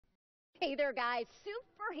Hey there, guys.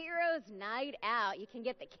 Superheroes Night Out. You can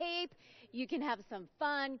get the cape, you can have some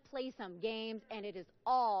fun, play some games, and it is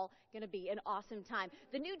all going to be an awesome time.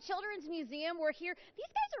 The new Children's Museum, we're here. These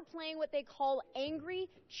guys are playing what they call Angry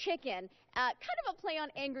Chicken, kind of a play on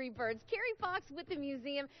Angry Birds. Carrie Fox with the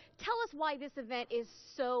museum. Tell us why this event is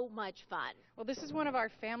so much fun. Well, this is one of our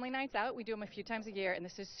family nights out. We do them a few times a year, and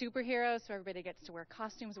this is superheroes, so everybody gets to wear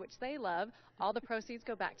costumes, which they love. All the proceeds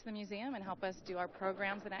go back to the museum and help us do our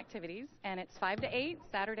programs and activities. And it's 5 to 8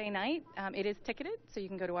 Saturday night. It is ticketed, so you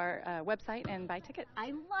can go to our website and buy tickets.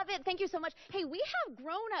 I love it. Thank you so much. Hey, we have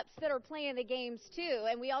grown-ups that are playing the games too,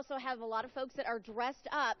 and we also have a lot of folks that are dressed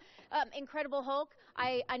up. Incredible Hulk,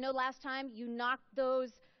 I know last time you knocked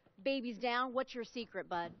those babies down. What's your secret,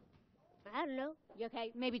 bud? I don't know.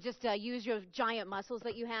 Okay, maybe just use your giant muscles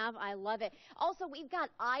that you have. I love it. Also, we've got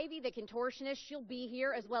Ivy, the contortionist. She'll be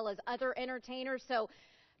here, as well as other entertainers. So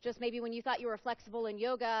just maybe when you thought you were flexible in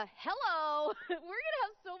yoga, hello! We're going to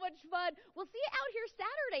have so much fun. We'll see you out here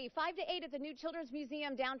Saturday, 5 to 8 at the new Children's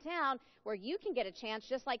Museum downtown, where you can get a chance,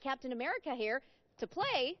 just like Captain America here, to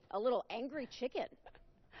play a little Angry Chicken.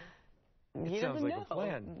 He sounds like a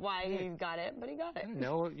plan. Why he got it, but he got it. I don't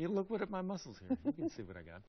know. You look at my muscles here. You can see what I got.